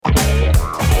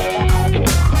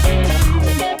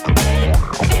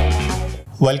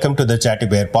Welcome to the Chatty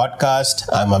Bear podcast.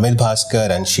 I'm Amit Bhaskar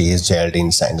and she is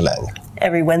Geraldine Sanglang.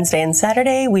 Every Wednesday and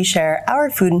Saturday, we share our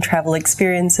food and travel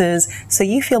experiences so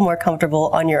you feel more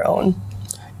comfortable on your own.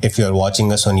 If you're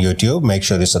watching us on YouTube, make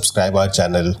sure you subscribe our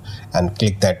channel and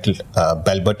click that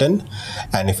bell button.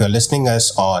 And if you're listening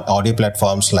us on audio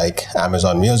platforms like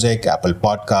Amazon Music, Apple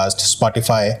Podcast,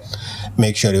 Spotify,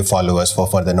 make sure you follow us for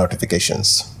further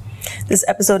notifications. This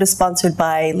episode is sponsored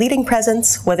by Leading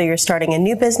Presence. Whether you're starting a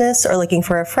new business or looking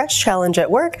for a fresh challenge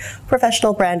at work,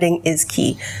 professional branding is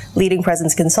key. Leading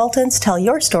Presence consultants tell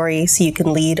your story so you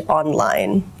can lead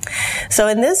online. So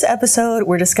in this episode,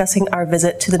 we're discussing our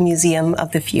visit to the Museum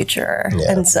of the Future.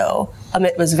 Yeah. And so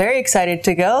Amit was very excited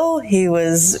to go. He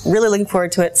was really looking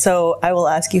forward to it. So I will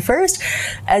ask you first,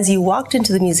 as you walked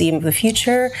into the Museum of the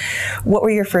Future, what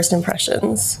were your first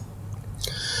impressions?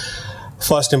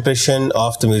 First impression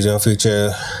of the Museum of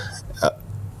Future,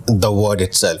 the word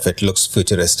itself, it looks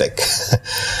futuristic.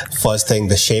 First thing,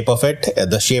 the shape of it.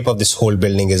 The shape of this whole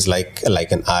building is like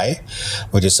an eye,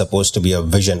 which is supposed to be a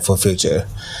vision for future.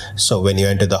 So when you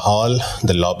enter the hall,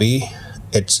 the lobby,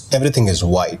 everything is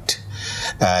white.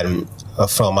 And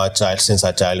since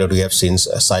our childhood, we have seen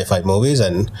sci-fi movies,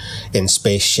 and in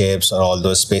spaceships or all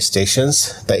those space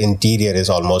stations, the interior is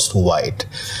almost white.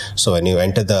 So when you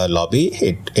enter the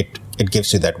lobby, it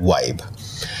gives you that vibe.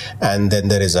 And then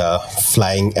there is a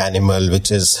flying animal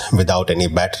which is without any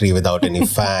battery, without any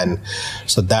fan.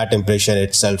 So that impression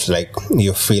itself, like,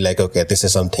 you feel like, okay, this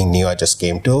is something new I just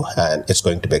came to, and it's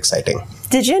going to be exciting.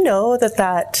 Did you know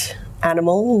that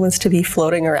animal was to be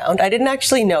floating around? I didn't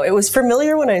actually know. It was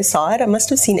familiar when I saw it. I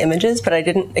must have seen images, but I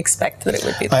didn't expect that it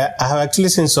would be there. I have actually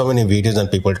seen so many videos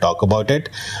and people talk about it,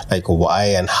 like why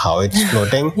and how it's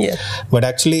floating. Yeah. But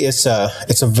actually it's a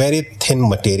very thin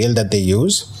material that they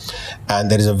use,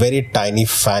 and there is a very tiny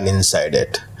fan inside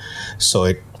it. So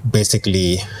it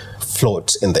basically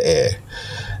floats in the air.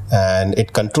 And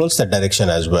it controls the direction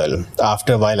as well.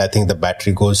 After a while, I think the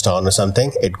battery goes down or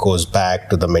something. It goes back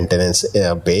to the maintenance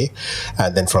bay.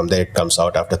 And then from there, it comes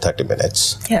out after 30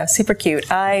 minutes. Yeah, super cute.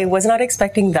 I was not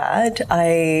expecting that.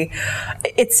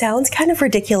 It sounds kind of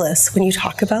ridiculous when you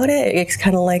talk about it. It's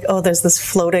kind of like, oh, there's this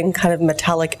floating kind of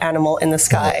metallic animal in the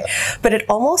sky. Yeah. But it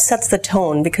almost sets the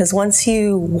tone, because once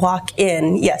you walk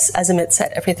in, yes, as Amit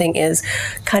said, everything is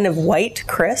kind of white,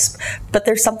 crisp. But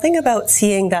there's something about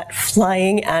seeing that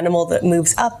flying animal that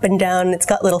moves up and down. It's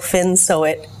got little fins, so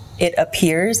it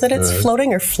appears that it's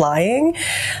floating or flying,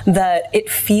 that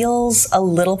it feels a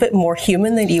little bit more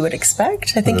human than you would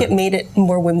expect. I think it made it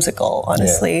more whimsical,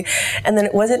 honestly. Yeah. And then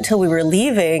it wasn't until we were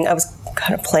leaving, I was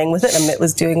kind of playing with it, and Amit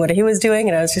was doing what he was doing,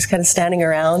 and I was just kind of standing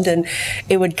around, and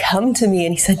it would come to me,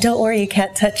 and he said, "Don't worry, you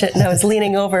can't touch it." And I was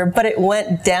leaning over, but it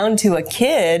went down to a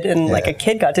kid, and like a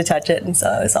kid got to touch it, and so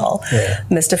I was all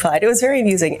mystified. It was very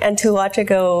amusing. And to watch it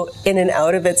go in and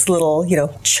out of its little,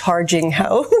 charging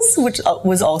house, which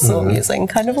was also amusing,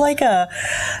 kind of like a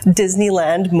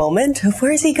Disneyland moment of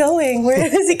where is he going? Where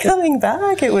is he coming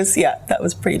back? It was, that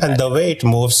was pretty bad. And the way it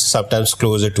moves sometimes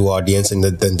closer to audience and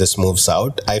then just moves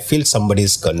out, I feel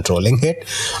somebody's controlling it.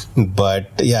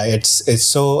 But it's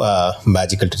so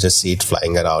magical to just see it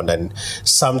flying around, and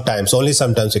only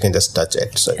sometimes you can just touch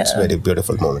it. So it's a very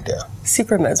beautiful moment,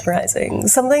 Super mesmerizing.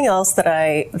 Something else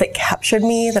that captured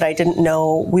me that I didn't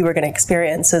know we were going to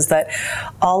experience is that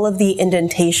all of the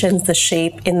indentations, the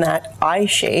shape in that eye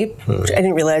shape, which I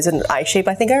didn't realize an eye shape.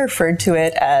 I think I referred to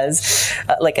it as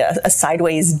like a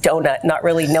sideways donut, not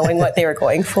really knowing what they were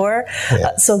going for.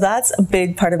 So that's a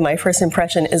big part of my first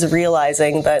impression, is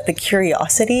realizing that the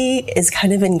curiosity is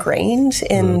kind of ingrained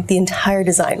in the entire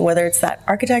design, whether it's that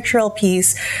architectural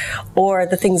piece or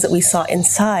the things that we saw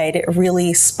inside. It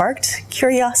really sparked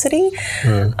curiosity.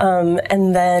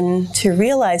 And then to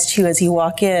realize too, as you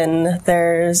walk in,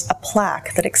 there's a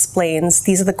plaque that explains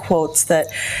these are the quotes that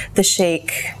the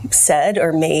Sheikh said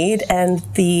or made, and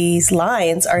these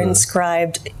lines are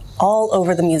inscribed all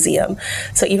over the museum.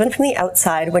 So even from the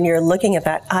outside, when you're looking at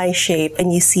that eye shape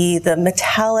and you see the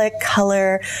metallic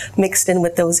color mixed in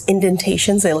with those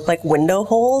indentations, they look like window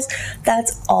holes,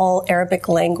 that's all Arabic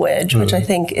language, which I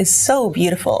think is so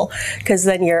beautiful, because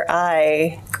then your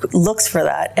eye looks for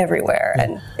that everywhere.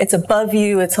 And it's above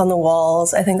you, it's on the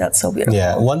walls. I think that's so beautiful.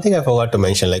 Yeah, one thing I forgot to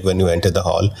mention, like when you enter the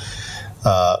hall,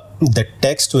 the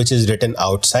text which is written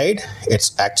outside,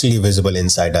 it's actually visible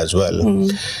inside as well.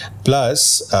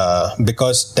 Plus,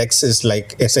 because text is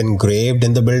like, it's engraved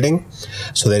in the building,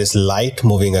 so there is light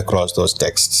moving across those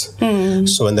texts.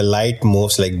 So when the light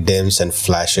moves, like dims and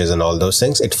flashes and all those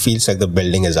things, it feels like the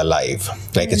building is alive,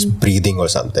 like it's breathing or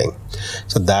something.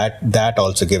 So that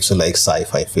also gives you like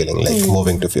sci-fi feeling, like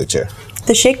moving to future.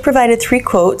 The Sheikh provided 3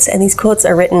 quotes, and these quotes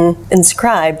are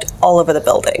inscribed all over the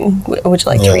building. Would you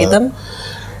like to read them?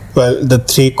 Well, the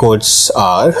 3 quotes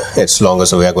are, it's longer,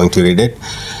 so we are going to read it.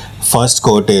 First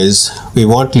quote is, we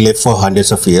won't live for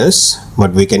hundreds of years,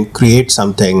 but we can create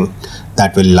something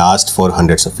that will last for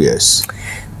hundreds of years.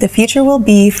 The future will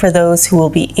be for those who will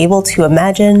be able to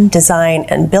imagine, design,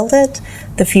 and build it.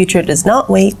 The future does not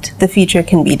wait. The future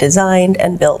can be designed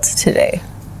and built today.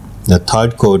 The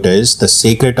third quote is, the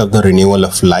secret of the renewal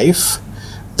of life,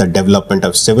 the development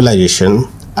of civilization,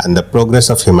 and the progress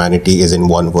of humanity is in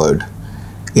one word: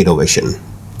 innovation.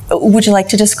 Would you like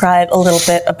to describe a little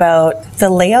bit about the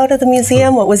layout of the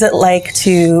museum? What was it like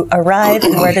to arrive,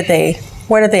 and where did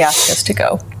they ask us to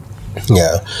go?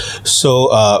 Yeah,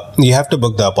 so you have to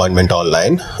book the appointment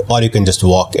online, or you can just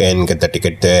walk in, get the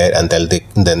ticket there, and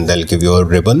then they'll give you a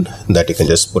ribbon that you can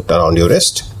just put around your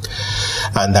wrist.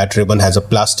 And that ribbon has a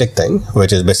plastic thing,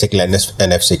 which is basically an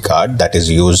NFC card that is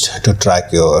used to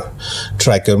track your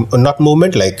not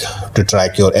movement, like to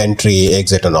track your entry,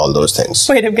 exit, and all those things.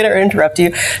 Wait, I'm going to interrupt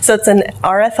you. So it's an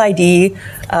RFID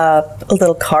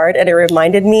little card, and it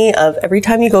reminded me of every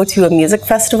time you go to a music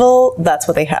festival, that's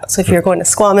what they have. So if you're going to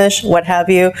Squamish, what have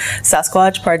you,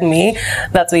 Sasquatch, pardon me,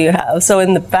 that's what you have. So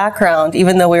in the background,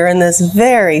 even though we were in this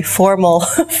very formal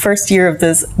first year of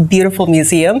this beautiful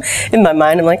museum, in my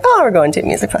mind, I'm like, oh, we're going to a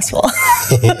music festival.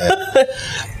 Yeah.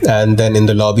 And then in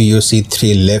the lobby, you see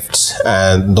 3 lifts,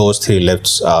 and those 3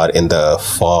 lifts are in the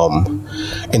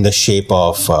shape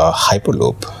of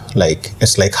Hyperloop.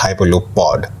 It's like Hyperloop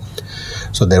pod.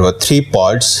 So there were 3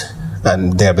 pods,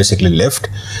 and they are basically lift.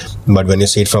 But when you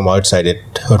see it from outside, it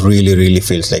really, really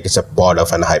feels like it's a pod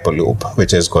of an Hyperloop,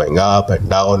 which is going up and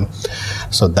down.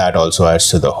 So that also adds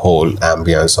to the whole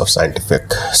ambience of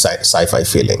sci-fi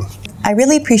feeling. I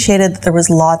really appreciated that there was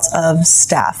lots of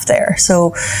staff there.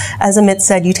 So as Amit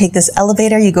said, you take this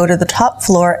elevator, you go to the top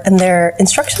floor, and their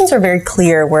instructions are very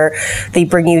clear, where they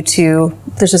bring you to,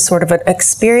 there's just sort of an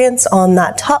experience on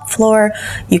that top floor.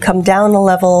 You come down a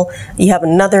level, you have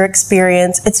another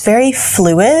experience. It's very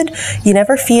fluid. You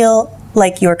never feel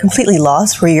like you're completely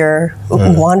lost, where you're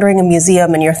wandering a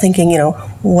museum and you're thinking,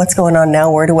 what's going on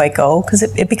now? Where do I go? Because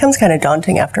it becomes kind of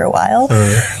daunting after a while.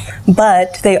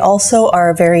 But they also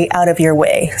are very out of your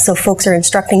way. So folks are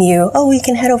instructing you, oh, we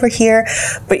can head over here,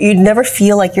 but you never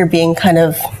feel like you're being kind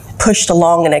of pushed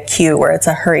along in a queue where it's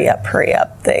a hurry up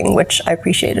thing, which I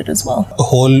appreciated as well. The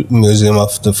whole Museum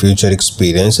of the Future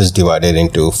experience is divided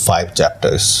into 5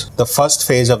 chapters. The first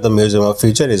phase of the Museum of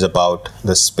Future is about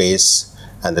the space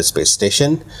and the space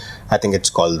station. I think it's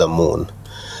called the Moon.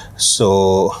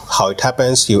 So how it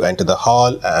happens, you enter the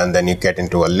hall and then you get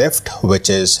into a lift, which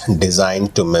is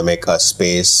designed to mimic a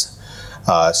spaceship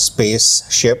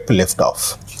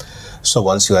liftoff. So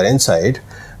once you are inside,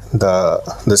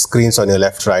 the screens on your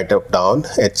left, right, up, down,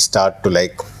 it start to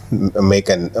make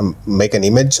an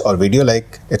image or video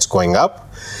like it's going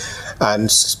up, and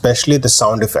especially the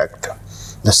sound effect.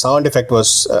 The sound effect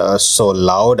was so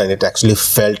loud, and it actually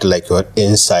felt like you're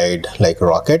inside like a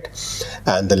rocket,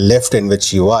 and the lift in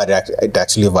which you are, it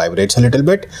actually vibrates a little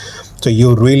bit. So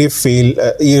you really feel,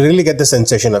 you really get the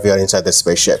sensation of you're inside the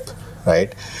spaceship,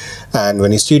 right? And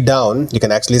when you sit down, you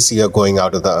can actually see you're going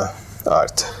out of the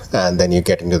Earth, and then you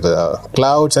get into the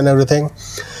clouds and everything.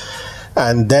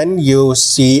 And then you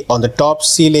see on the top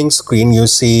ceiling screen, you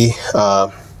see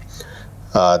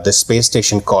the space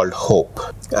station called Hope,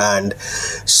 and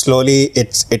slowly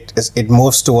it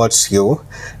moves towards you,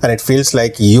 and it feels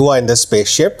like you are in the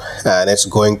spaceship and it's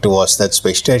going towards that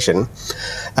space station,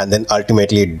 and then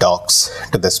ultimately it docks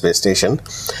to the space station,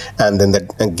 and then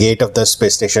the gate of the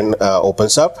space station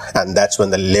opens up, and that's when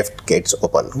the lift gates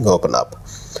open up.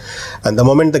 And the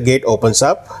moment the gate opens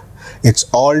up, it's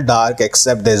all dark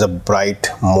except there's a bright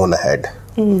moon ahead.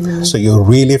 So you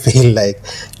really feel like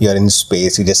you're in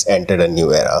space. You just entered a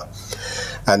new era.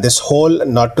 And this whole,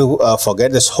 not to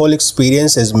forget, this whole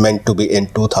experience is meant to be in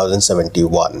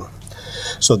 2071.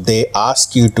 So they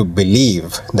ask you to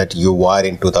believe that you are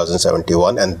in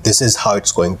 2071, and this is how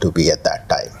it's going to be at that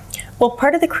time. Well,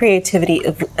 part of the creativity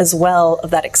as well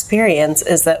of that experience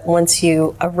is that once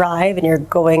you arrive and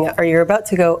you're about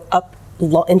to go up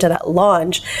into that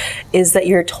lounge, is that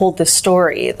you're told the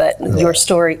story, that your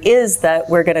story is that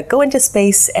we're going to go into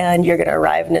space and you're going to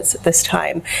arrive, and it's at this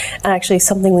time. And actually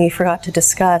something we forgot to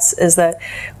discuss is that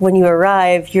when you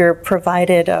arrive, you're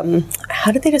provided,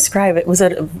 how did they describe it? Was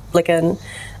it like an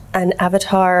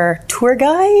avatar tour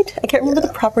guide? I can't remember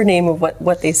the proper name of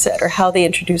what they said or how they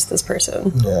introduced this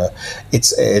person. Yeah, they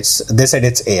said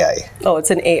it's AI. Oh,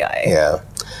 it's an AI. Yeah.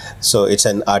 So it's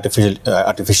an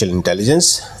artificial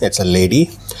intelligence. It's a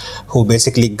lady who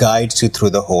basically guides you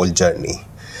through the whole journey.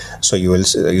 So you'll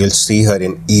see her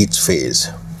in each phase.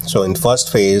 So in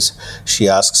first phase, she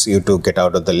asks you to get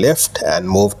out of the lift and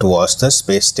move towards the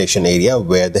space station area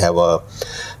where they have a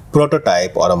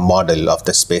prototype or a model of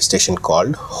the space station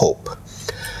called Hope.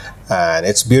 And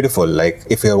it's beautiful. Like,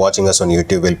 if you're watching us on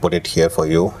YouTube, we'll put it here for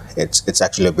you. It's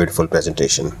actually a beautiful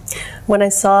presentation. When I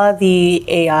saw the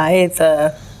AI,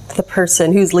 the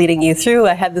person who's leading you through,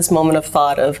 I had this moment of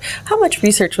thought of how much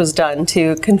research was done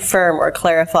to confirm or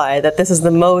clarify that this is the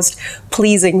most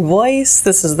pleasing voice,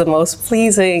 this is the most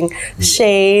pleasing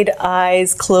shade,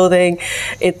 eyes, clothing.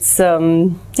 It's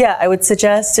I would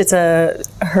suggest it's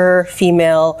her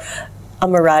female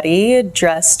Marathi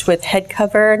dressed with head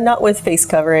cover, not with face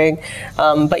covering,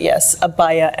 but yes,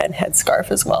 abaya and headscarf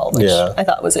as well, which I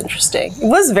thought was interesting. It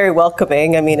was very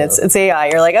welcoming. I mean, it's AI.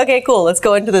 You're like, okay, cool, let's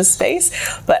go into this space.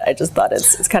 But I just thought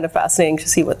it's kind of fascinating to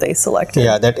see what they selected.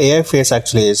 Yeah, that AI face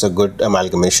actually is a good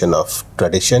amalgamation of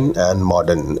tradition and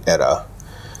modern era.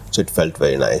 So it felt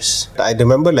very nice. I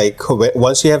remember, like,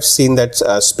 once you have seen that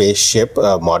spaceship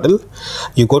model,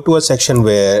 you go to a section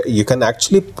where you can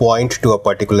actually point to a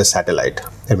particular satellite.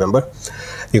 Remember?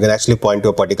 You can actually point to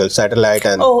a particular satellite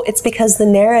and... Oh, it's because the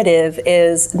narrative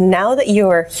is, now that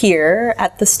you're here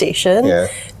at the station,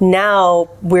 now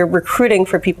we're recruiting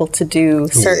for people to do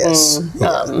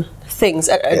certain... things,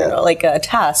 I don't know, like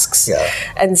tasks.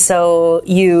 And so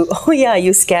you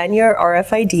scan your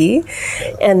RFID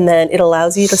and then it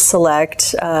allows you to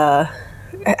select,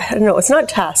 I don't know, it's not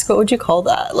task, what would you call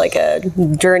that? Like a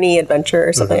journey, adventure,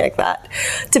 or something like that.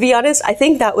 To be honest, I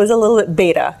think that was a little bit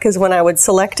beta, because when I would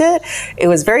select it, it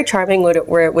was very charming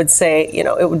where it would say, you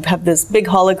know, it would have this big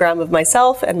hologram of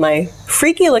myself and my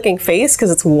freaky looking face, because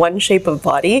it's one shape of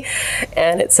body.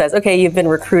 And it says, okay, you've been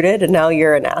recruited and now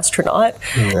you're an astronaut.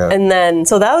 And then,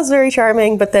 so that was very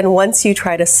charming. But then once you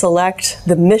try to select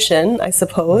the mission, I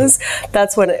suppose,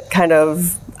 that's when it kind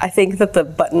of, I think that the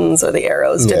buttons or the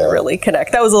arrows didn't really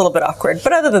connect. That was a little bit awkward.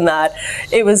 But other than that,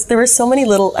 there were so many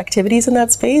little activities in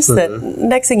that space that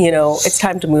next thing you know, it's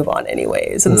time to move on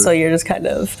anyways. And so you're just kind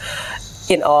of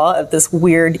in awe of this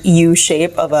weird U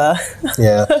shape of a...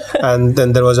 And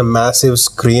then there was a massive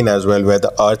screen as well where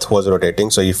the Earth was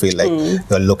rotating. So you feel like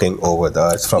you're looking over the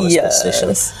Earth from a space station.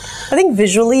 I think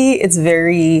visually it's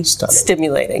very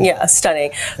stimulating. Yeah,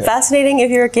 stunning. Fascinating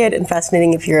if you're a kid and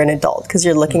fascinating if you're an adult, because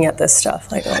you're looking at this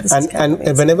stuff like, oh, this is kind of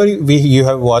amazing. Whenever you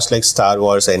have watched like Star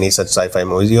Wars, any such sci-fi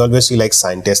movies, you always see like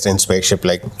scientists in spaceship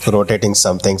like rotating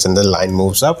some things and the line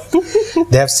moves up.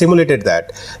 They have simulated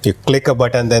that. You click a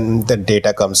button, then the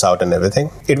data comes out and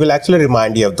everything. It will actually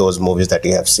remind you of those movies that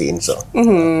you have seen. So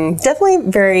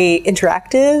definitely very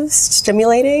interactive,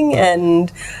 stimulating,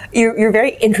 and you're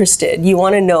very interested. You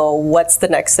want to know what's the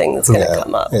next thing that's going to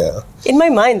come up. In my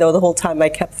mind, though, the whole time I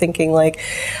kept thinking, like,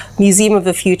 Museum of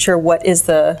the Future, what is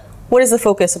the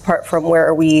focus apart from where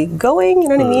are we going? You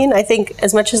know what I mean? I think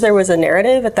as much as there was a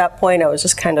narrative at that point, I was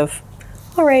just kind of,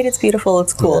 all right, it's beautiful,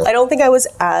 it's cool. I don't think I was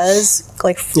as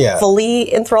like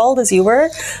fully enthralled as you were.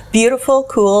 Beautiful,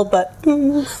 cool, but...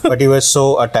 But you were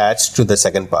so attached to the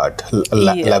second part,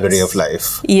 Library of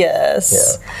Life.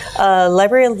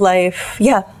 Library of Life,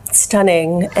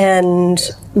 stunning. And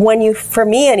for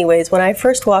me anyways, when I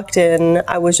first walked in,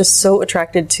 I was just so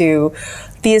attracted to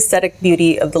the aesthetic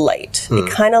beauty of the light. It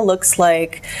kind of looks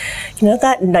like, you know,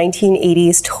 that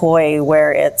 1980s toy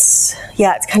where it's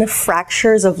kind of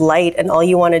fractures of light and all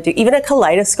you want to do, even a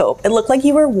kaleidoscope. It looked like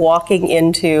you were walking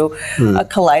into a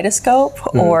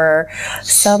kaleidoscope or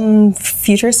some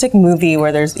futuristic movie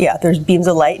where there's beams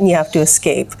of light and you have to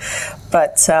escape.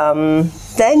 But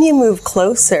then you move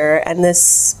closer and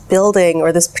this building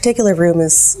or this particular room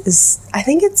is I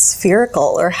think it's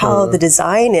spherical, or how the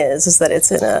design is that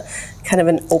it's in a kind of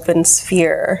an open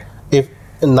sphere.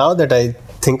 Now that I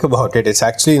think about it, it's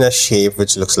actually in a shape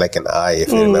which looks like an eye.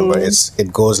 If you remember,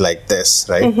 it goes like this,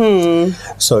 right?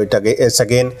 So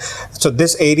so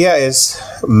this area is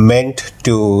meant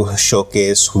to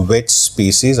showcase which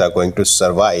species are going to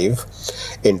survive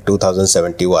in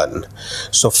 2071.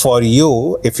 So for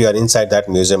you, if you are inside that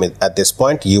museum at this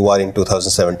point, you are in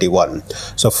 2071.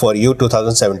 So for you,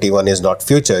 2071 is not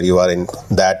future, you are in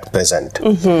that present.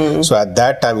 So at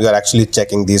that time, you are actually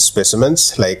checking these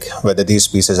specimens, like whether these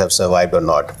species have survived or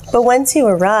not. But once you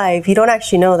arrive, you don't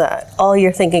actually know that. All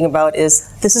you're thinking about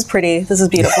is, this is pretty, this is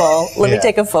beautiful, let me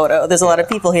take a photo, there's a lot of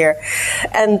people here.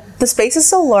 And the space is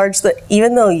so large that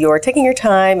even though you're taking your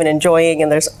time and enjoying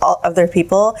and there's other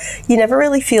people, you never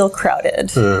really feel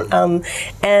crowded.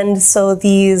 And so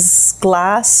these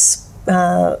glass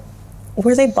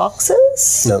were they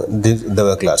boxes? No, they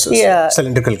were glasses. Yeah.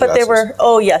 Cylindrical but glasses. they were,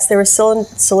 they were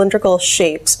cylindrical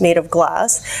shapes made of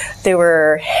glass. They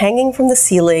were hanging from the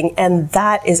ceiling, and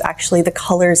that is actually the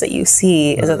colors that you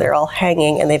see, is that they're all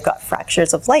hanging and they've got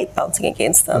fractures of light bouncing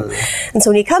against them. And so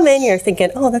when you come in, you're thinking,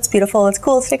 oh, that's beautiful, that's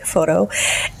cool, let's take a photo.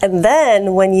 And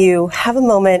then when you have a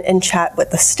moment and chat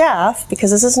with the staff,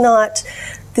 because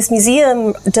this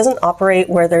museum doesn't operate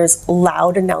where there's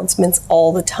loud announcements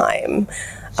all the time.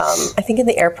 I think in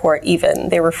the airport even,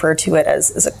 they refer to it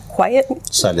as a quiet...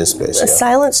 Silent space.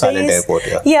 Silent airport,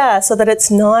 yeah. Yeah, so that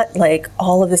it's not like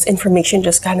all of this information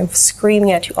just kind of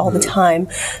screaming at you all the time.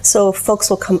 So folks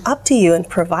will come up to you and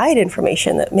provide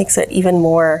information that makes it even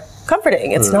more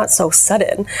comforting. It's not so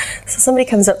sudden. So somebody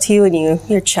comes up to you and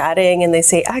you're chatting and they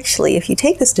say, actually, if you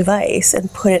take this device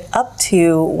and put it up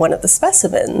to one of the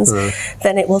specimens,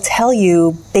 then it will tell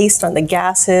you based on the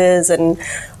gases and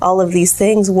all of these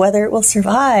things whether it will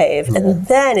survive. And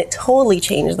then it totally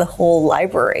changed the whole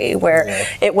library, where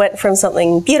it went from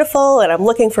something beautiful and I'm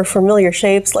looking for familiar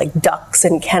shapes like ducks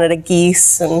and Canada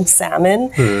geese and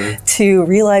salmon to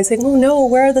realizing, oh no,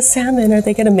 where are the salmon? Are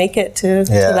they going to make it to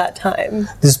that time?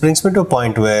 This brings me to a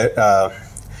point where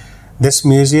this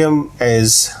museum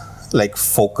is like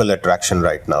focal attraction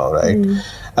right now, right?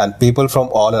 And people from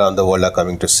all around the world are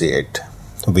coming to see it.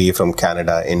 We from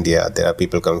Canada, India, there are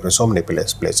people coming from so many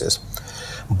places.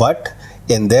 But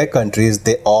in their countries,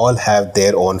 they all have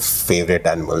their own favorite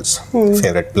animals,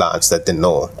 favorite plants that they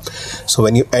know. So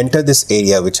when you enter this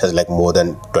area, which has like more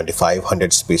than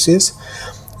 2,500 species,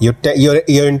 your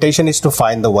intention is to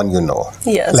find the one you know.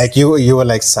 Yes. Like you were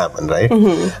like salmon, right?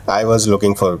 I was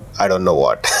looking for, I don't know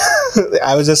what.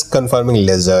 I was just confirming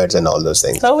lizards and all those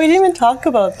things. Oh, we didn't even talk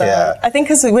about that. Yeah. I think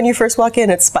because when you first walk in,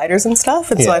 it's spiders and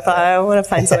stuff. And so I thought, I want to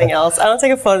find something else. I want to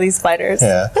take a photo of these spiders.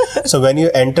 Yeah. So when you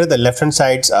enter the left-hand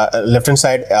side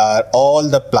are all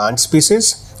the plant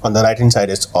species. On the right-hand side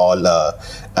is all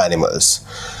animals.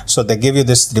 So they give you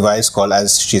this device called,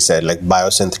 as she said, like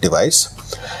biosynth device.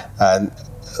 And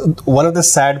one of the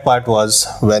sad part was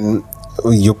when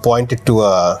you pointed to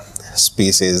a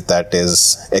species that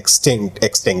is extinct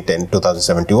in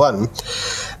 2071,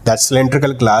 that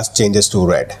cylindrical glass changes to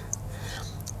red.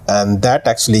 And that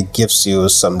actually gives you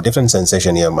some different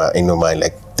sensation in your mind,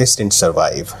 like this didn't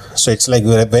survive. So it's like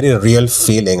a very real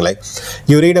feeling, like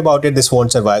you read about it, this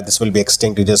won't survive, this will be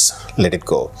extinct, you just let it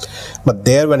go. But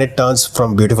there, when it turns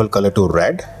from beautiful color to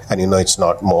red, and it's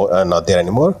not there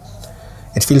anymore,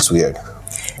 it feels weird.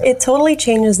 It totally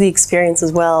changes the experience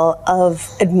as well of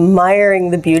admiring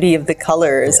the beauty of the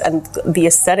colors and the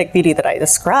aesthetic beauty that I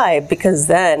described, because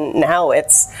then now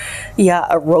it's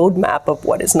a roadmap of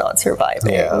what is not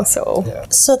surviving. So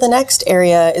the next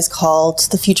area is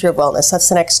called The Future of Wellness. That's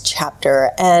the next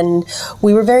chapter, and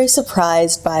we were very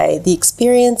surprised by the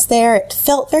experience there. It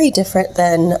felt very different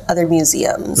than other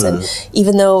museums, and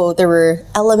even though there were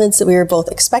elements that we were both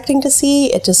expecting to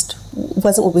see, it just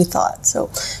wasn't what we thought. So,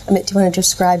 Amit, do you want to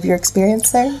describe your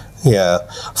experience there? Yeah,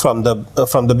 from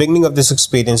the beginning of this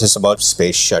experience, it's about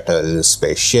space shuttle,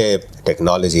 spaceship,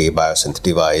 technology, biosynth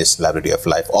device, laboratory of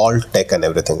life, all tech and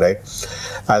everything, right?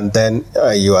 And then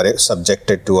you are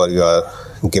subjected to, or you are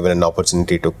given an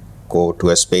opportunity to go to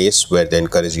a space where they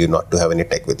encourage you not to have any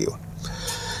tech with you.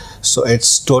 So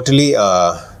it's totally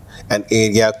an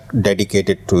area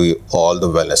dedicated to all the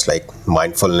wellness, like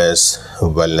mindfulness,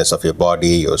 wellness of your body,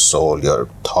 your soul, your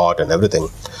thought, and everything.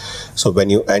 So when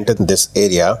you enter this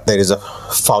area, there is a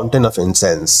fountain of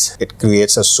incense. It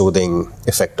creates a soothing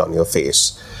effect on your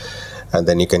face. And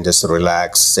then you can just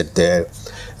relax, sit there.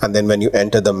 And then when you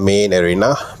enter the main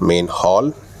arena, main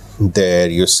hall, there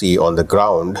you see on the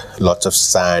ground lots of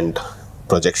sand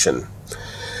projection.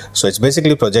 So it's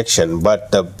basically projection,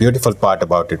 but the beautiful part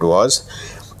about it was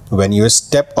when you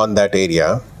step on that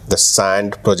area, the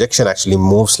sand projection actually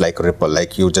moves like a ripple,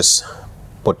 like you just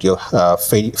put your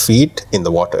feet in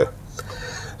the water.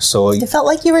 So it felt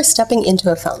like you were stepping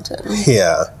into a fountain.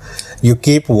 Yeah. You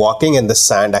keep walking and the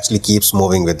sand actually keeps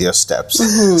moving with your steps.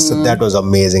 So that was an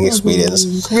amazing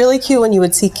experience. Really cute when you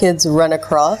would see kids run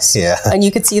across. Yeah. And you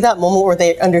could see that moment where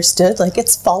they understood, like,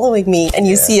 it's following me. And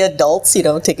you see adults,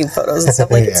 taking photos and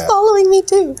stuff like, it's following me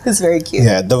too. It's very cute.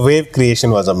 Yeah, the wave creation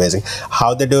was amazing.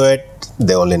 How they do it,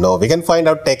 they only know. We can find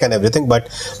out tech and everything, but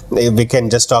we can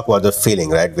just talk about the feeling,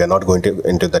 right? We are not going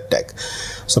into the tech.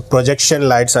 So projection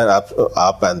lights are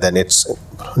up, and then it's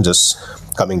just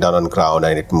coming down on ground,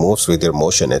 and it moves with your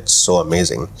motion. It's so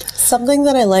amazing. Something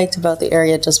that I liked about the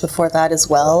area just before that as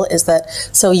well is that,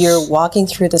 so you're walking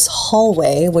through this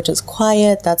hallway, which is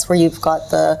quiet. That's where you've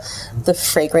got the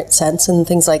fragrant scents and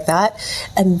things like that.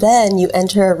 And then you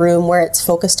enter a room where it's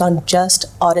focused on just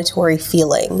auditory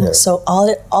feeling. Yeah. So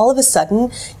all of a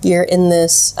sudden, you're in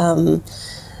this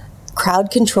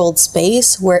crowd-controlled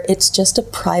space where it's just a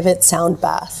private sound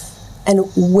bath. And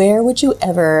where would you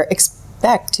ever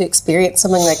expect to experience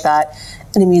something like that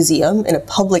in a museum, in a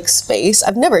public space?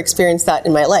 I've never experienced that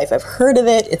in my life. I've heard of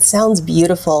it. It sounds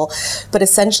beautiful. But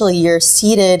essentially, you're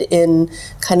seated in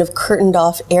kind of curtained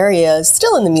off areas,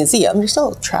 still in the museum. You're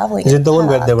still traveling. Is it the one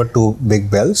where there were two big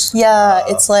bells? Yeah,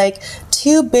 it's like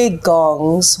two big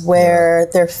gongs where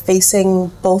they're facing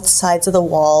both sides of the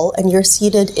wall, and you're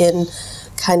seated in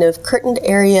kind of curtained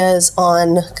areas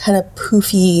on kind of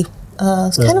poofy,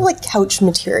 kind of like couch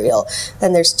material.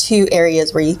 Then there's two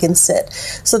areas where you can sit.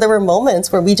 So there were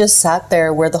moments where we just sat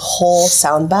there where the whole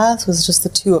sound bath was just the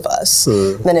two of us.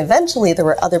 Then eventually there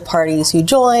were other parties who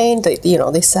joined.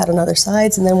 They sat on other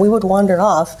sides, and then we would wander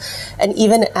off. And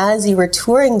even as you were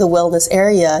touring the wellness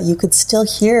area, you could still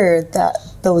hear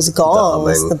those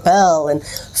gongs, the bell, and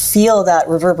feel that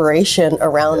reverberation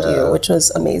around you, which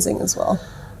was amazing as well.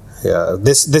 Yeah,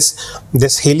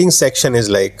 this healing section is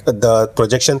like the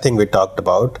projection thing we talked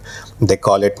about. They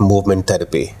call it movement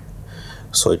therapy.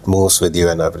 So it moves with you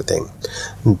and everything.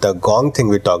 The gong thing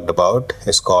we talked about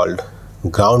is called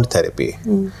ground therapy.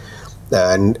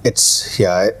 And it's,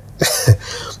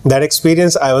 that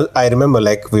experience, I remember,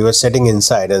 like, we were sitting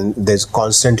inside and there's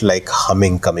constant like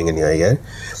humming coming in your ear.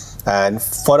 And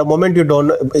for a moment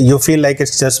you feel like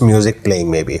it's just music playing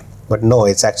maybe. But no,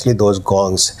 it's actually those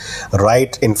gongs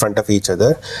right in front of each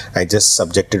other and just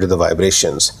subjected to the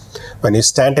vibrations. When you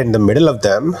stand in the middle of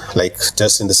them, like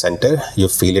just in the center, you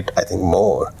feel it, I think,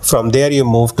 more. From there, you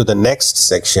move to the next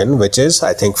section, which is,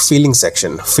 I think, feeling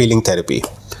section, feeling therapy.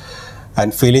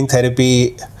 And feeling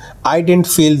therapy, I didn't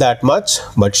feel that much,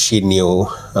 but she knew,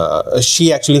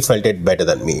 she actually felt it better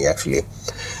than me, actually.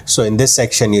 So in this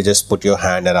section, you just put your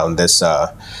hand around this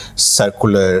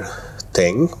circular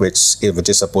thing, which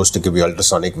is supposed to give you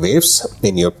ultrasonic waves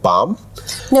in your palm.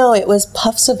 No, it was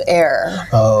puffs of air.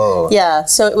 Oh. Yeah,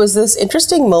 so it was this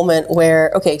interesting moment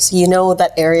where, okay, so you know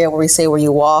that area where we say where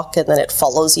you walk and then it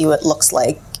follows you, it looks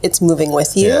like it's moving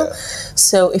with you. Yeah.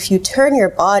 So if you turn your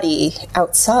body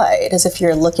outside as if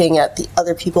you're looking at the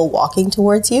other people walking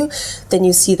towards you, then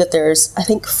you see that there's, I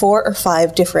think, 4 or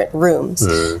 5 different rooms.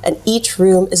 And each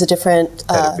room is a different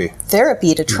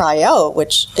therapy to try out,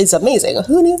 which is amazing.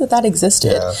 Who knew that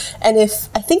existed? Yeah. And I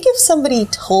think if somebody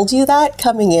told you that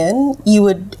coming in, you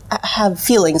would have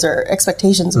feelings or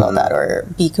expectations about that or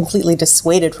be completely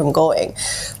dissuaded from going.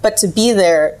 But to be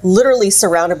there, literally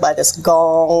surrounded by this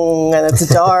gong, and it's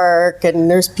dark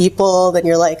and there's people, then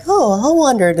you're like, oh, I'll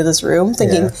wander into this room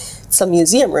thinking it's some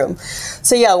museum room.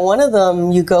 So yeah, one of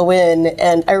them you go in,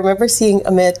 and I remember seeing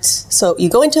Amit. So you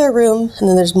go into a room and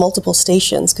then there's multiple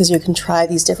stations because you can try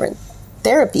these different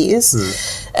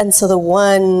therapies. And so the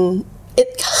one,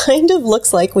 it kind of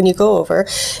looks like when you go over,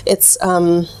 it's,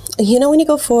 when you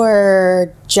go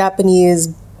for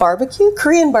Japanese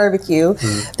Korean barbecue,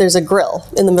 there's a grill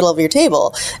in the middle of your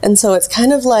table. And so it's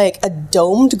kind of like a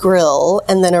domed grill,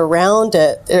 and then around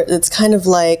it, it's kind of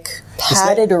like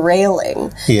padded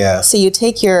railing. Yeah. So you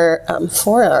take your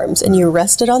forearms and you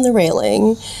rest it on the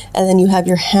railing, and then you have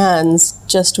your hands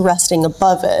just resting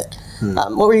above it.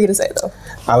 What were you going to say, though?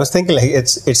 I was thinking like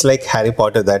it's like Harry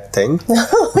Potter, that thing,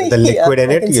 the liquid in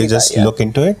it. You just look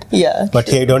into it. Yeah. But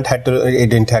here you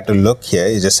didn't have to look here.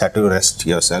 You just had to rest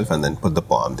yourself and then put the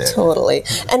palm there. Totally.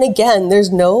 And again,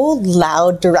 there's no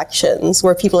loud directions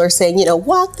where people are saying,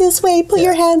 walk this way, put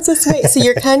your hands this way. So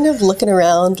you're kind of looking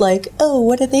around like, oh,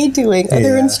 what are they doing? Are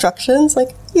there instructions? Like,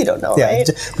 you don't know, right?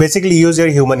 Basically, use your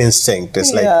human instinct.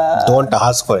 It's like, don't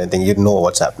ask for anything. You know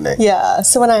what's happening. Yeah.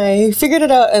 So when I figured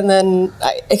it out, and then,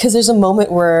 because there's a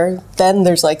moment where then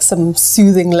there's like some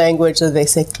soothing language that they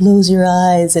say, close your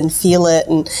eyes and feel it.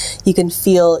 And you can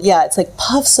feel, it's like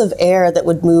puffs of air that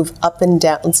would move up and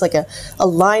down. It's like a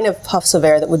line of puffs of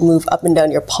air that would move up and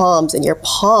down your palms, and your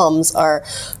palms are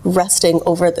resting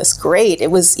over this grate.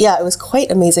 It was quite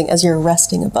amazing as you're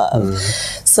resting above.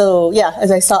 So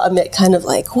as I saw Amit kind of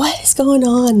like, what is going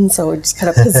on? So we just kind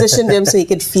of positioned him so he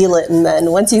could feel it. And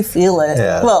then once you feel it,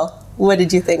 well, what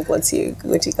did you think once you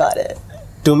got it?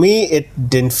 To me, it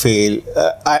didn't feel,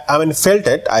 I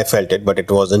felt it, but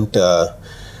it wasn't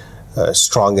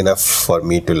strong enough for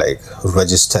me to like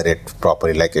register it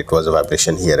properly, like it was a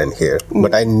vibration here and here.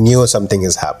 But I knew something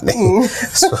is happening.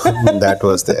 So that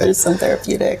was there. There's some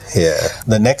therapeutic. Yeah.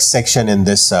 The next section in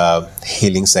this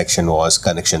healing section was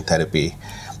connection therapy.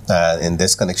 In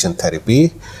this connection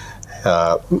therapy,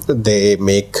 they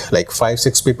make like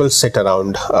 5-6 people sit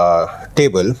around a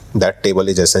table. That table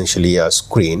is essentially a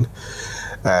screen,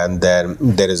 and then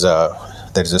there is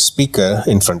a speaker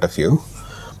in front of you,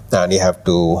 and you have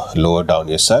to lower down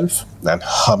yourself and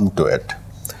hum to it.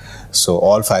 So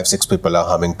all 5-6 people are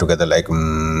humming together like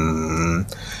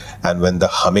and when the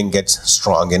humming gets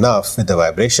strong enough with the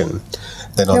vibration,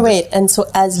 then Wait, and so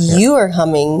as you are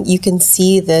humming, you can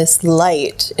see this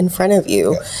light in front of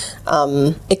you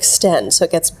extend. So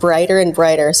it gets brighter and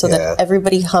brighter so that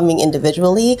everybody humming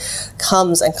individually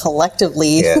comes and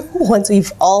collectively, once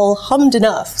we've all hummed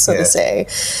enough, so to say,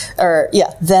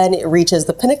 then it reaches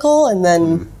the pinnacle. And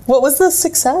then what was the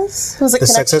success? Was it the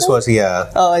connection? success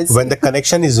was, when the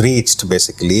connection is reached,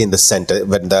 basically in the center,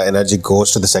 when the energy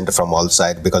goes to the center from all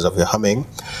sides because of your humming,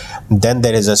 then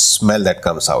there is a smell that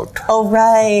comes out. Oh,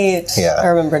 right. Yeah. I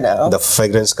remember now. The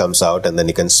fragrance comes out and then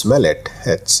you can smell it.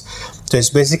 So it's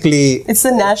basically... It's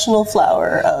the national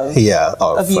flower of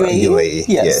UAE. UAE.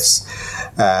 Yes.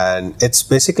 And it's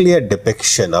basically a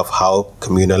depiction of how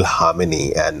communal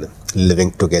harmony and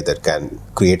living together can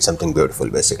create something beautiful,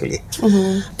 basically.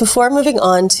 Mm-hmm. Before moving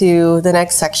on to the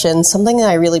next section, something that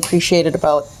I really appreciated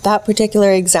about that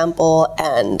particular example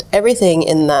and everything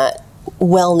in that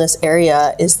wellness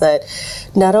area is that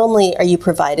not only are you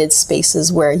provided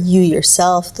spaces where you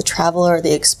yourself, the traveler,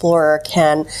 the explorer,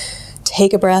 can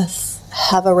take a breath,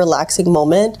 have a relaxing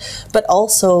moment, but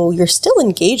also you're still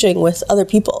engaging with other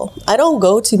people. I don't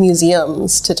go to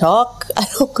museums to talk. I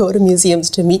don't go to museums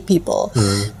to meet people.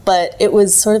 But it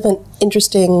was sort of an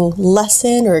interesting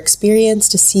lesson or experience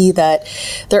to see that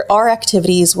there are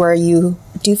activities where you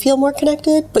do feel more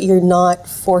connected, but you're not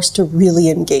forced to really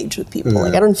engage with people.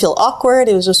 Like, I don't feel awkward.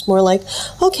 It was just more like,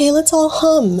 okay, let's all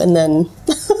hum. And then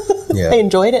I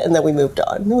enjoyed it, and then we moved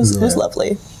on. It was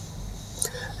lovely.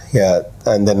 Yeah,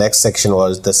 and the next section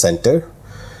was the center.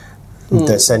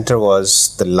 The center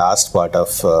was the last part of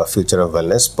Future of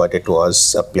Wellness, but it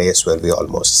was a place where we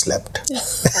almost slept.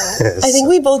 I think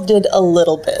we both did a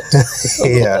little bit.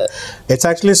 It's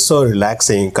actually so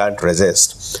relaxing, you can't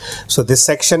resist. So this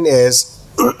section is,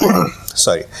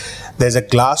 there's a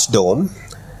glass dome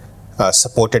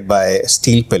supported by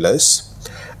steel pillars,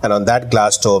 and on that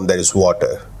glass dome there is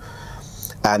water.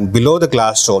 And below the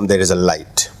glass dome there is a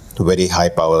light. Very high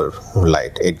power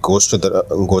light. It goes to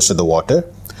the water,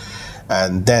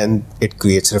 and then it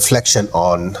creates reflection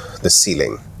on the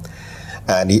ceiling,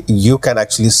 and you can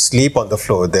actually sleep on the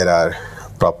floor. There are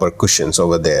proper cushions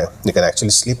over there. You can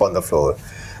actually sleep on the floor.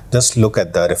 Just look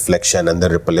at the reflection and the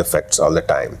ripple effects all the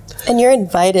time. And you're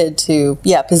invited to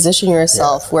position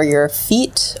yourself where your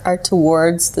feet are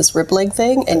towards this rippling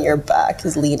thing and your back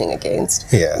is leaning against.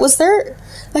 Was there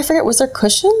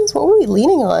cushions? What were we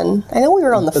leaning on? I know we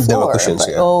were on the floor. There were cushions,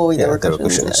 there were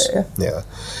cushions. Yeah.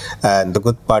 And the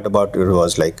good part about it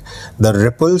was like the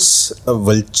ripples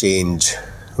will change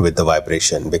with the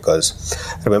vibration, because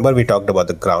remember we talked about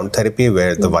the ground therapy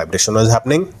where the vibration was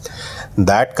happening.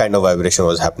 That kind of vibration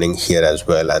was happening here as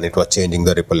well, and it was changing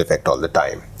the ripple effect all the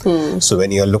time. So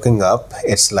when you're looking up,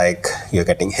 it's like you're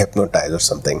getting hypnotized or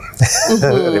something.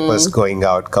 Ripples going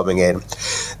out, coming in,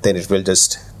 then it will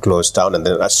just close down, and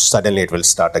then suddenly it will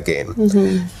start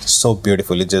again. So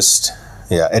beautifully,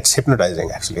 it's hypnotizing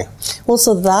actually. Well,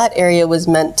 so that area was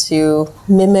meant to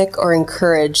mimic or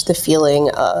encourage the feeling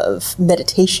of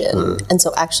meditation. And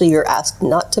so actually you're asked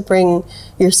not to bring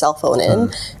your cell phone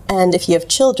in. And if you have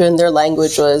children, their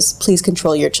language was, please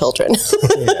control your children.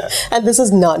 And this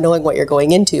is not knowing what you're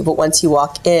going into. But once you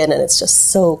walk in and it's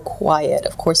just so quiet,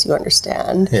 of course you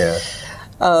understand.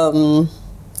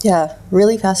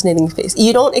 Really fascinating space.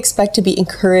 You don't expect to be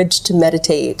encouraged to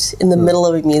meditate in the middle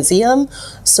of a museum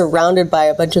surrounded by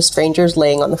a bunch of strangers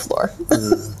laying on the floor.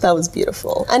 That was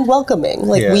beautiful and welcoming.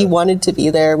 We wanted to be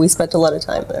there. We spent a lot of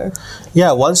time there.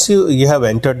 Yeah, once you have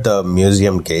entered the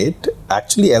museum gate,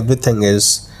 actually everything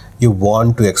is, you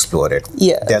want to explore it.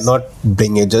 They're not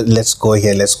bringing just let's go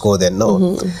here, let's go there.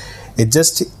 No. It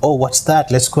just, what's that?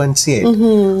 Let's go and see it.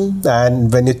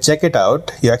 And when you check it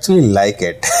out, you actually like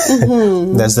it.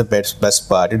 That's the best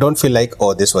part. You don't feel like,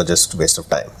 this was just a waste of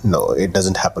time. No, it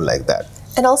doesn't happen like that.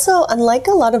 And also, unlike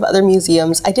a lot of other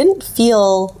museums, I didn't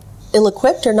feel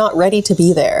ill-equipped or not ready to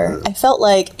be there. I felt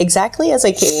like exactly as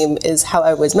I came is how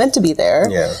I was meant to be there.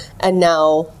 And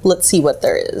now let's see what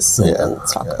there is and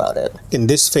let's talk about it. In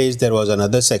this phase, there was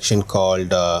another section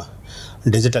called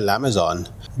Digital Amazon.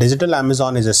 Digital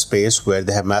Amazon is a space where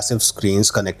they have massive screens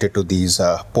connected to these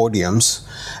podiums,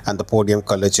 and the podium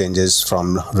color changes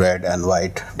from red and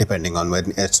white depending on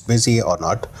when it's busy or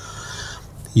not.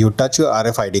 You touch your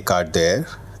RFID card there,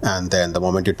 and then the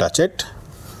moment you touch it,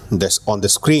 this on the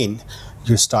screen,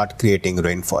 you start creating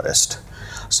rainforest.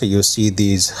 So you see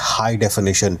these high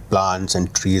definition plants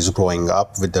and trees growing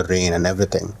up with the rain and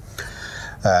everything,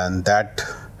 and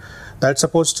that's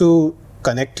supposed to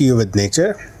connect you with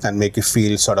nature and make you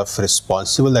feel sort of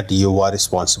responsible, that you are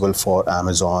responsible for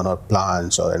Amazon or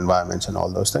plants or environments and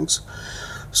all those things.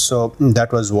 So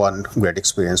that was one great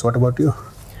experience. What about you?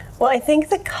 Well, I think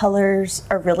the colors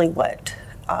are really what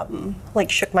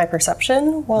shook my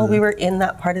perception while we were in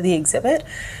that part of the exhibit,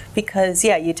 because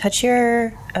you touch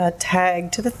your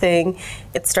tag to the thing,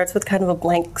 it starts with kind of a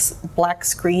black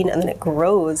screen, and then it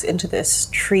grows into this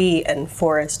tree and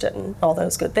forest and all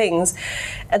those good things.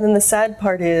 And then the sad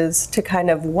part is to kind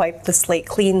of wipe the slate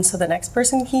clean so the next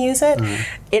person can use it.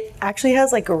 It actually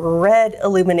has like red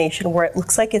illumination where it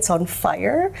looks like it's on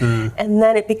fire, and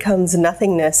then it becomes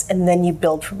nothingness, and then you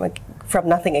build from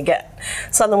nothing again.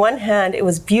 So on the one hand, it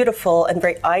was beautiful and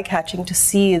very eye-catching to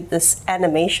see this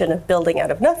animation of building out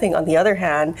of nothing. On the other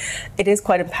hand, it is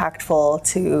quite impactful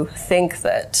to think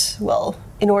that, well,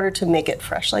 in order to make it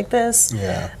fresh like this,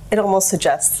 it almost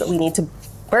suggests that we need to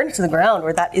burn it to the ground,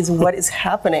 or that is what is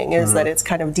happening, is that it's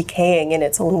kind of decaying in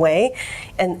its own way,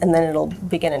 and then it'll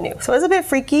begin anew. So it was a bit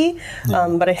freaky,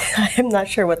 but I'm not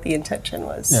sure what the intention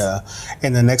was. Yeah.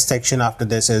 In the next section after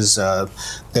this is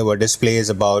there were displays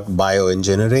about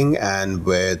bioengineering, and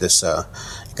where this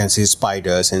you can see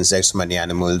spiders, insects, many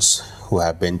animals who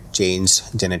have been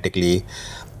changed genetically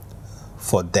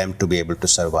for them to be able to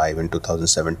survive in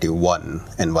 2071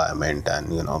 environment,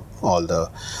 and all the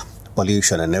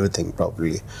pollution and everything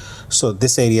probably. So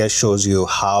this area shows you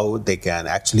how they can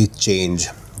actually change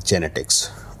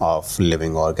genetics of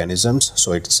living organisms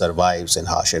so it survives in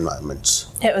harsh environments.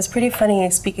 It was pretty funny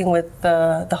speaking with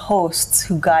the hosts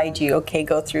who guide you. Okay,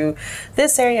 go through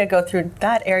this area, go through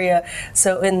that area.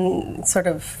 So in sort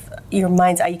of your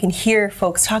mind's eye, you can hear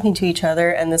folks talking to each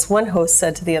other, and this one host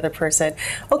said to the other person,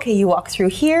 okay, you walk through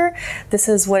here, this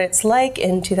is what it's like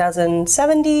in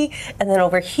 2070, and then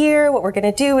over here, what we're going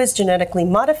to do is genetically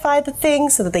modify the thing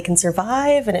so that they can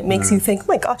survive, and it makes you think, oh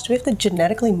my gosh, do we have to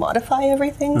genetically modify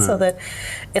everything so that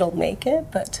it'll make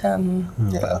it? But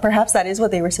perhaps that is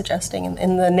what they were suggesting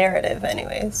in the narrative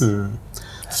anyways.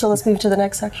 So let's move to the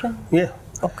next section. Yeah.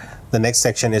 Okay. The next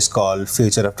section is called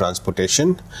Future of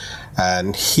Transportation,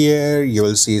 and here you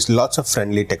will see lots of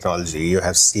friendly technology. You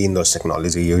have seen those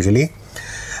technology usually,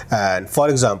 and for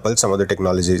example, some of the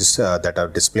technologies that are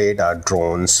displayed are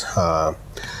drones,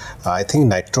 I think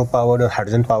nitro-powered or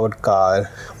hydrogen-powered car,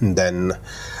 then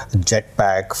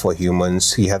jetpack for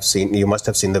humans. You must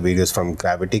have seen the videos from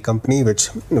Gravity Company, which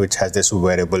has this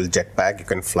wearable jetpack. You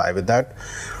can fly with that.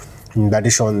 That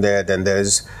is shown there. Then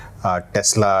there's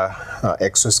Tesla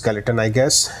exoskeleton, I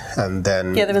guess, and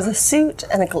then there was a suit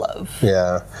and a glove.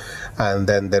 Yeah, and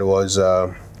then there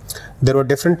were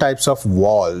different types of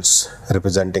walls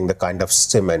representing the kind of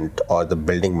cement or the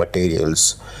building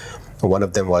materials. One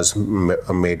of them was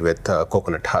made with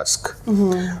coconut husk,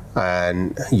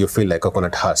 and you feel like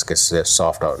coconut husk is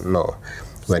soft or no.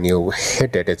 When you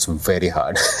hit it, it's very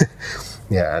hard.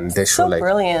 Yeah, and they show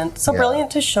brilliant.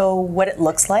 Brilliant to show what it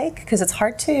looks like, because it's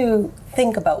hard to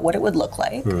think about what it would look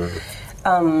like.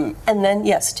 And then,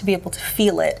 yes, to be able to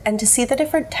feel it and to see the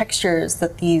different textures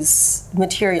that these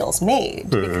materials made,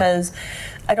 because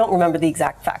I don't remember the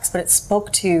exact facts, but it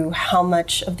spoke to how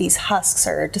much of these husks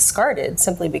are discarded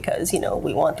simply because,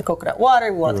 we want the coconut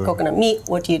water, we want the coconut meat,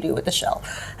 what do you do with the shell?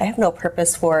 I have no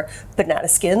purpose for banana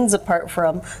skins apart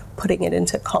from putting it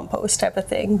into compost type of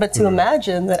thing. But to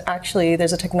imagine that actually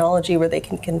there's a technology where they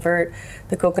can convert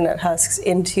the coconut husks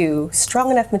into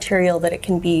strong enough material that it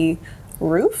can be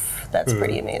roof, that's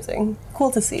pretty amazing.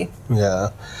 Cool to see. Yeah,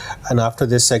 and after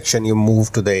this section you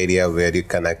move to the area where you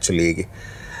can actually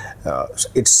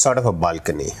it's sort of a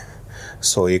balcony,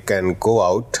 so you can go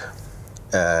out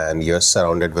and you're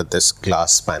surrounded with this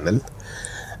glass panel,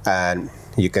 and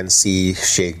you can see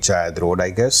Sheikh Zayed Road, I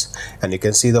guess, and you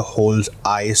can see the whole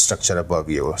eye structure above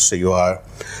you.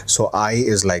 So eye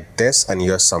is like this, and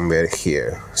you're somewhere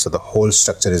here, so the whole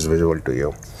structure is visible to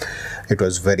you. It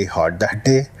was very hot that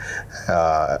day.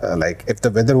 If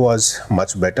the weather was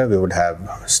much better, we would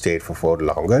have stayed for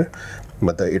longer.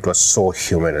 but it was so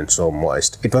humid and so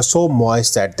moist. It was so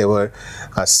moist that there were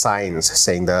signs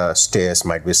saying the stairs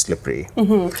might be slippery.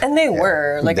 And they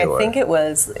were. Like, they I were. think it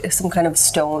was some kind of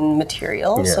stone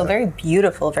material, so Yeah. very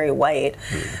beautiful, very white.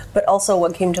 But also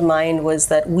what came to mind was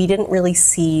that we didn't really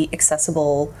see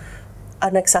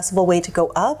an accessible way to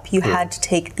go up. You had to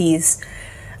take these,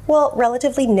 well,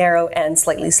 relatively narrow and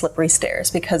slightly slippery stairs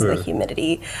because of the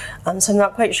humidity. So I'm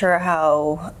not quite sure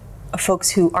how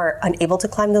folks who are unable to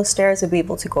climb those stairs would be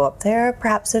able to go up there.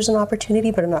 Perhaps there's an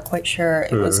opportunity, but I'm not quite sure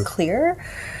it was clear.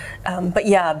 But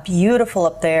yeah, beautiful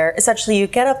up there. Essentially, you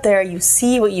get up there, you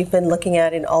see what you've been looking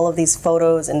at in all of these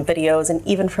photos and videos, and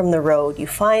even from the road, you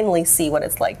finally see what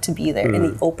it's like to be there in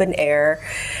the open air.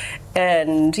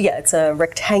 And yeah, it's a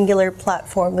rectangular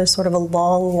platform. There's sort of a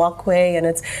long walkway, and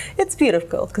it's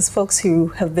beautiful because folks who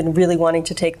have been really wanting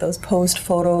to take those posed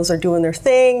photos are doing their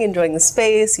thing, enjoying the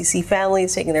space. You see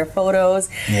families taking their photos.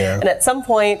 Yeah. And at some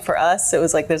point for us, it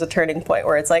was like there's a turning point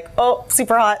where it's like, oh,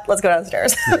 super hot, let's go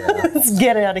downstairs. Let's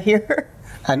get out of here.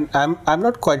 And I'm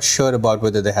not quite sure about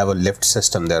whether they have a lift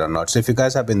system there or not. So if you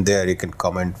guys have been there, you can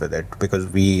comment with it, because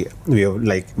we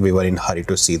were in a hurry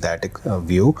to see that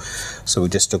view, so we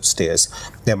just took stairs.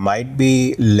 There might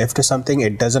be lift or something.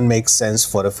 It doesn't make sense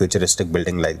for a futuristic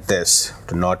building like this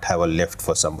to not have a lift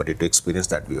for somebody to experience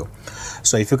that view.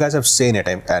 So if you guys have seen it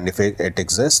and if it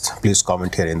exists, please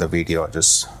comment here in the video or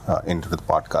just into the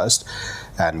podcast,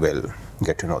 and we'll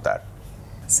get to know that.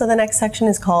 So the next section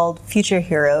is called Future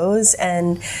Heroes,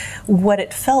 and what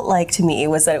it felt like to me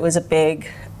was that it was a big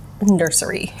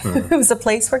nursery. It was a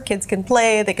place where kids can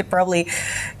play. They could probably,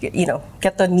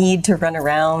 get the need to run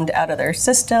around out of their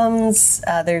systems.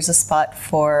 There's a spot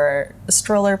for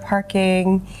stroller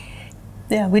parking.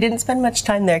 Yeah, we didn't spend much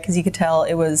time there because you could tell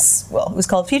it was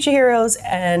called Future Heroes,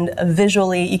 and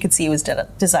visually you could see it was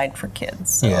designed for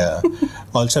kids. So. Yeah.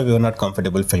 Also, we were not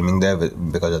comfortable filming there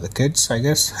because of the kids, I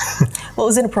guess. Well, it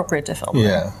was inappropriate to film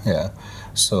there. Yeah.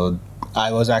 So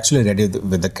I was actually ready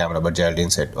with the camera, but Geraldine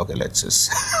said, okay, let's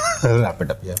just wrap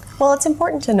it up here. Well, it's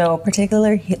important to know,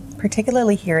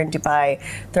 particularly here in Dubai,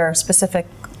 there are specific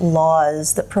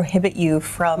laws that prohibit you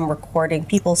from recording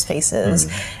people's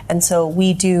faces. And so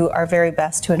we do our very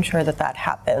best to ensure that that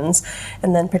happens.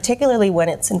 And then particularly when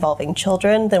it's involving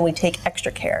children, then we take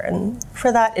extra care. And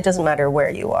for that, it doesn't matter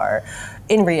where you are.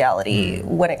 In reality,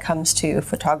 when it comes to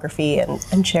photography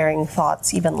and sharing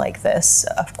thoughts, even like this,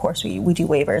 of course, we do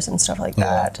waivers and stuff like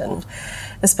that. And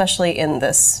especially in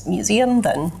this museum,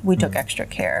 then we took extra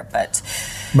care. But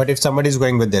if somebody's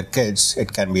going with their kids,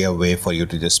 it can be a way for you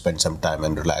to just spend some time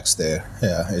and relax there.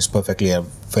 Yeah, it's perfectly a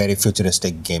very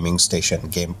futuristic gaming station,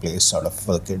 game place sort of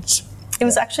for the kids. It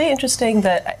was actually interesting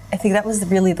that I think that was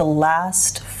really the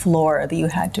last floor that you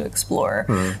had to explore.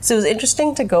 So it was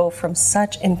interesting to go from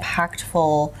such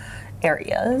impactful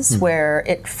areas where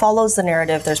it follows the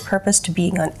narrative, there's purpose to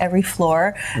being on every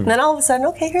floor, and then all of a sudden,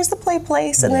 okay, here's the play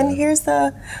place, and then here's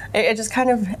it just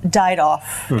kind of died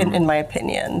off, in my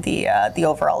opinion, the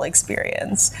overall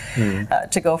experience,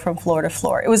 to go from floor to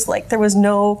floor. It was like there was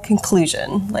no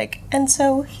conclusion, and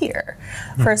so here,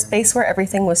 for a space where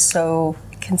everything was so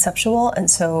conceptual and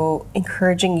so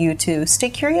encouraging you to stay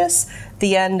curious,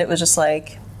 the end, it was just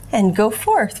like, and go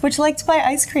forth, would you like to buy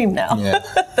ice cream now? Yeah.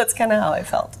 That's kind of how I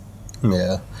felt.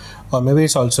 Yeah. Or maybe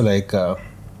it's also like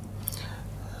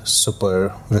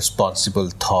super responsible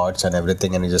thoughts and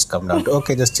everything, and you just come down to,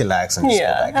 okay, just chillax and just go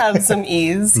back. Have some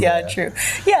ease. Yeah, true.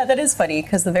 Yeah, that is funny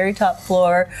because the very top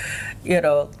floor,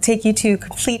 take you to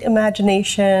complete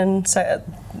imagination. So,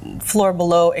 floor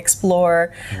below,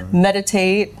 explore,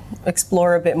 meditate,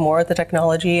 explore a bit more of the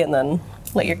technology, and then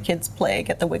let your kids play,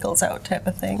 get the wiggles out type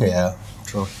of thing. Yeah,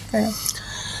 true. Yeah.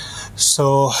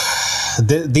 So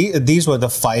these were the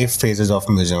 5 phases of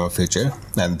Museum of Future,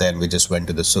 and then we just went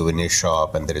to the souvenir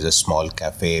shop, and there is a small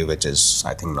cafe which is,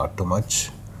 I think, not too much.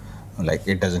 Like,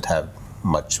 it doesn't have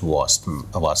much vast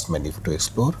menu to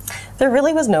explore. There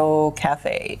really was no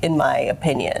cafe, in my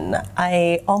opinion.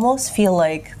 I almost feel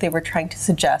like they were trying to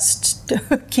suggest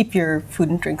keep your food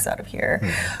and drinks out of here,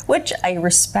 which I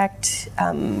respect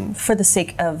for the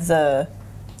sake of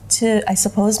to, I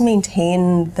suppose,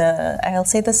 maintain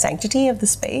the sanctity of the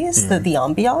space, the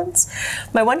ambiance.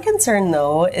 My one concern,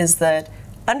 though, is that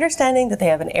understanding that they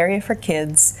have an area for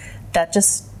kids, that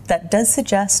does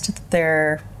suggest that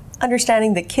they're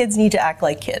understanding that kids need to act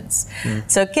like kids.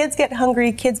 So kids get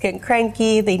hungry, kids get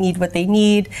cranky, they need what they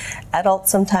need. Adults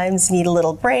sometimes need a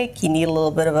little break, you need a little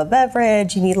bit of a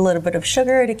beverage, you need a little bit of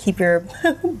sugar to keep your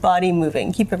body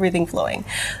moving, keep everything flowing.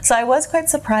 So I was quite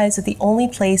surprised that the only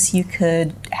place you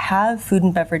could have food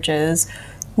and beverages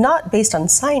not based on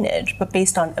signage, but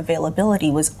based on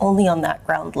availability, was only on that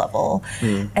ground level.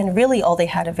 And really all they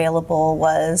had available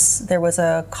there was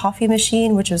a coffee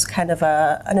machine, which was kind of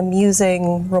an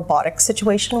amusing robotic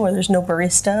situation where there's no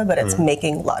barista, but it's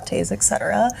making lattes,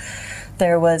 etc.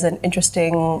 There was an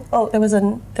interesting,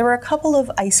 there were a couple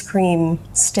of ice cream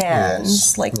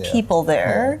stands, people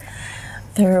there.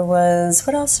 There was,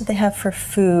 what else did they have for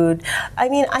food? I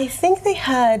mean, I think they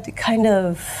had kind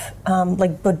of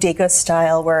like bodega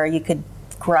style where you could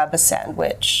grab a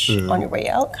sandwich on your way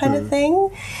out kind of thing.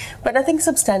 But nothing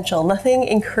substantial, nothing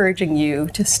encouraging you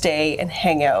to stay and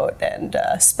hang out and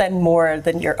spend more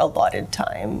than your allotted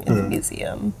time in the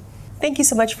museum. Thank you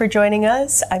so much for joining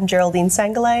us. I'm Geraldine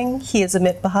Sangalang. He is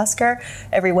Amit Bhaskar.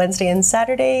 Every Wednesday and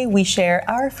Saturday, we share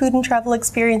our food and travel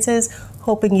experiences,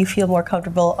 hoping you feel more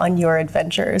comfortable on your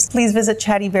adventures. Please visit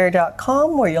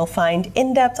chattybear.com, where you'll find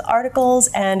in-depth articles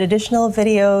and additional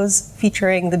videos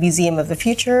featuring the Museum of the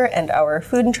Future and our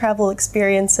food and travel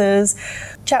experiences.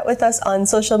 Chat with us on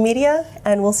social media,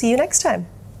 and we'll see you next time.